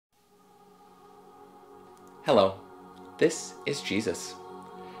Hello, this is Jesus.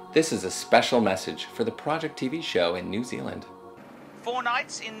 This is a special message for the Project TV show in New Zealand. 4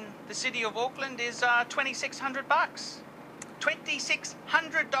 nights in the city of Auckland is $2,600.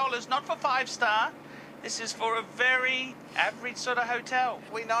 $2,600, not for 5-star. This is for a very average sort of hotel.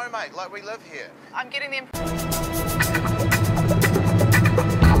 We know, mate, like we live here. I'm getting the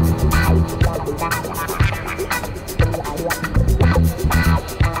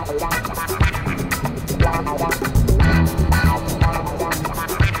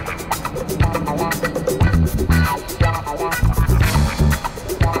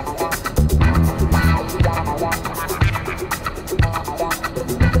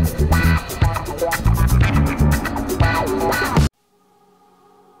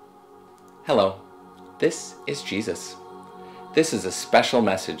Hello, this is Jesus. This is a special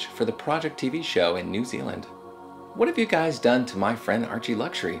message for the Project TV show in New Zealand. What have you guys done to my friend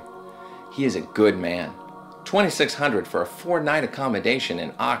ArchieLuxury? He is a good man. $2,600 for a 4-night accommodation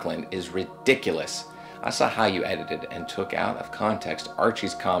in Auckland is ridiculous. I saw how you edited and took out of context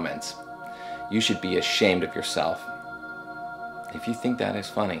Archie's comments. You should be ashamed of yourself. If you think that is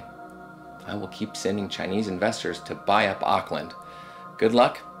funny, I will keep sending Chinese investors to buy up Auckland. Good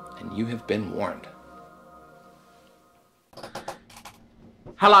luck, and you have been warned.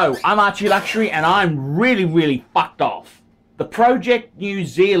 Hello, I'm ArchieLuxury and I'm really fucked off. The Project New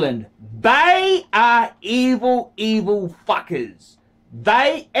Zealand, they are evil fuckers.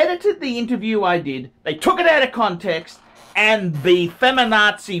 They edited the interview I did, they took it out of context, and the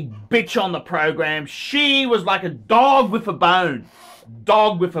feminazi bitch on the program, she was like a dog with a bone.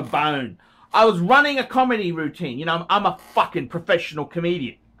 Dog with a bone. I was running a comedy routine. You know, I'm a fucking professional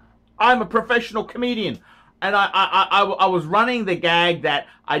comedian. I'm a professional comedian. And I was running the gag that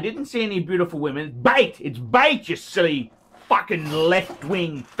I didn't see any beautiful women. Bait! It's bait, you silly fucking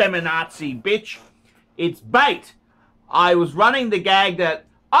left-wing feminazi bitch. It's bait. I was running the gag that,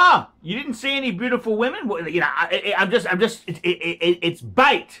 you didn't see any beautiful women? Well, you know, it's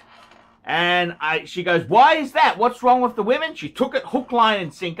bait. And she goes, why is that? What's wrong with the women? She took it hook, line,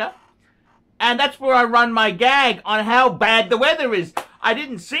 and sinker. And that's where I run my gag on how bad the weather is. I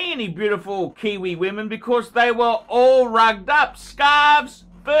didn't see any beautiful Kiwi women because they were all rugged up. Scarves,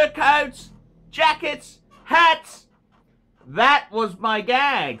 fur coats, jackets, hats. That was my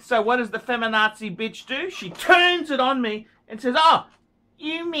gag. So what does the feminazi bitch do? She turns it on me and says, oh,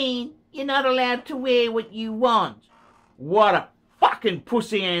 you mean you're not allowed to wear what you want? What a fucking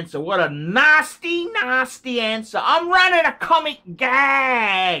pussy answer. What a nasty answer. I'm running a comic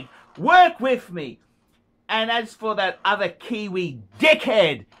gag. Work with me. And as for that other Kiwi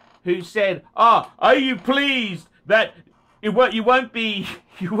dickhead who said, oh, are you pleased that you'll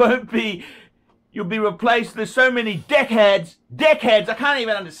be replaced? There's so many dickheads, I can't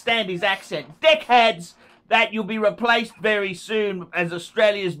even understand his accent, dickheads, that you'll be replaced very soon as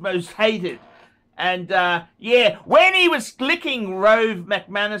Australia's most hated. And yeah, when he was licking Rove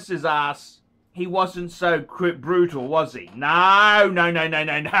McManus's ass, he wasn't so brutal, was he? No.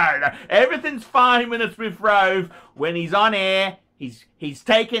 Everything's fine when it's with Rove. When he's on air, he's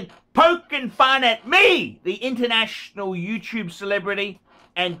poking fun at me, the international YouTube celebrity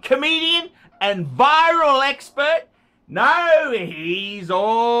and comedian and viral expert. No, he's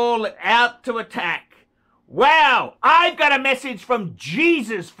all out to attack. Wow, I've got a message from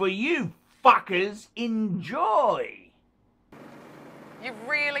Jesus for you fuckers. Enjoy. You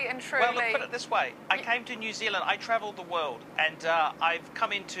really and truly... Well, look, put it this way. I came to New Zealand, I travelled the world, and I've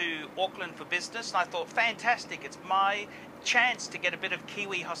come into Auckland for business, and I thought, fantastic, it's my chance to get a bit of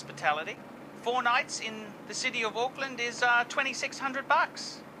Kiwi hospitality. 4 nights in the city of Auckland is $2,600.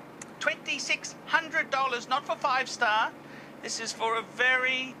 $2,600, not for 5-star. This is for a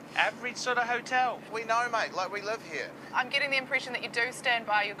very average sort of hotel. We know, mate, like we live here. I'm getting the impression that you do stand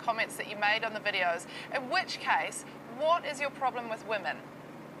by your comments that you made on the videos, in which case, what is your problem with women?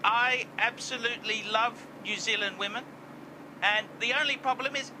 I absolutely love New Zealand women, and the only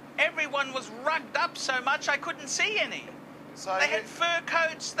problem is everyone was rugged up so much I couldn't see any. So they had fur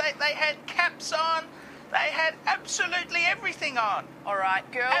coats, they had caps on, they had absolutely everything on. All right,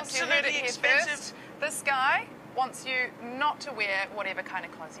 girls, absolutely you heard it here expensive. First. This guy wants you not to wear whatever kind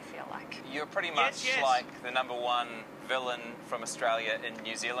of clothes you feel like. You're pretty much yes. like the #1 villain from Australia in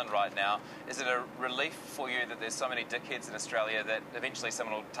New Zealand right now. Is it a relief for you that there's so many dickheads in Australia that eventually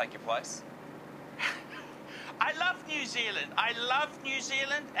someone will take your place? I love New Zealand. I love New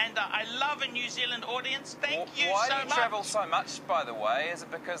Zealand, and I love a New Zealand audience. Thank you so much. Why do you travel so much, by the way? Is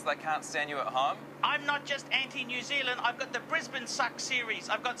it because they can't stand you at home? I'm not just anti-New Zealand. I've got the Brisbane Sucks series.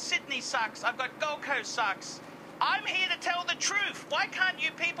 I've got Sydney Sucks. I've got Gold Coast Sucks. I'm here to tell the truth. Why can't you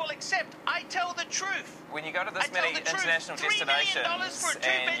people accept I tell the truth? When you go to this I tell many the truth. international $3 million destinations for a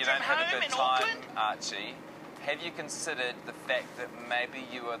and you don't two-bedroom have a home good in time, Auckland? Archie, have you considered the fact that maybe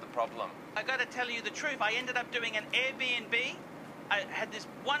you are the problem? I got to tell you the truth. I ended up doing an Airbnb. I had this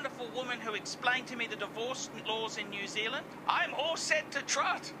wonderful woman who explained to me the divorce laws in New Zealand. I'm all set to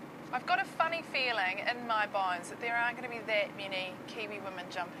trot. I've got a funny feeling in my bones that there aren't going to be that many Kiwi women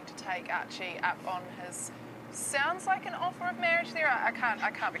jumping to take Archie up on his, sounds like an offer of marriage there. I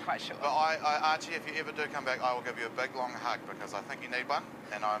can't be quite sure. But Archie, if you ever do come back, I will give you a big long hug because I think you need one.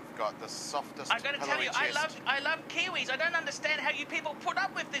 And I've got the softest I got to tell you, chest. I love Kiwis. I don't understand how you people put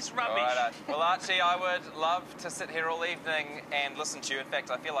up with this rubbish. All right, well, Archie, I would love to sit here all evening and listen to you. In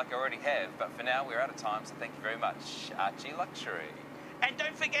fact, I feel like I already have. But for now, we're out of time, so thank you very much. ArchieLuxury. And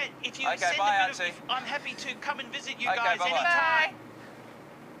don't forget, if you Okay, send bye, a bit Archie. of, I'm happy to come and visit you Okay, guys bye-bye.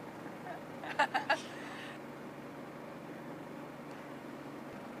 anytime.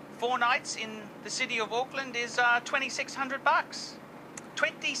 4 nights in the city of Auckland is $2,600.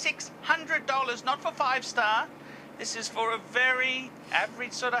 $2,600, not for 5-star. This is for a very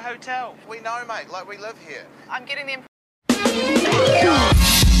average sort of hotel. We know, mate. Like, we live here. I'm getting the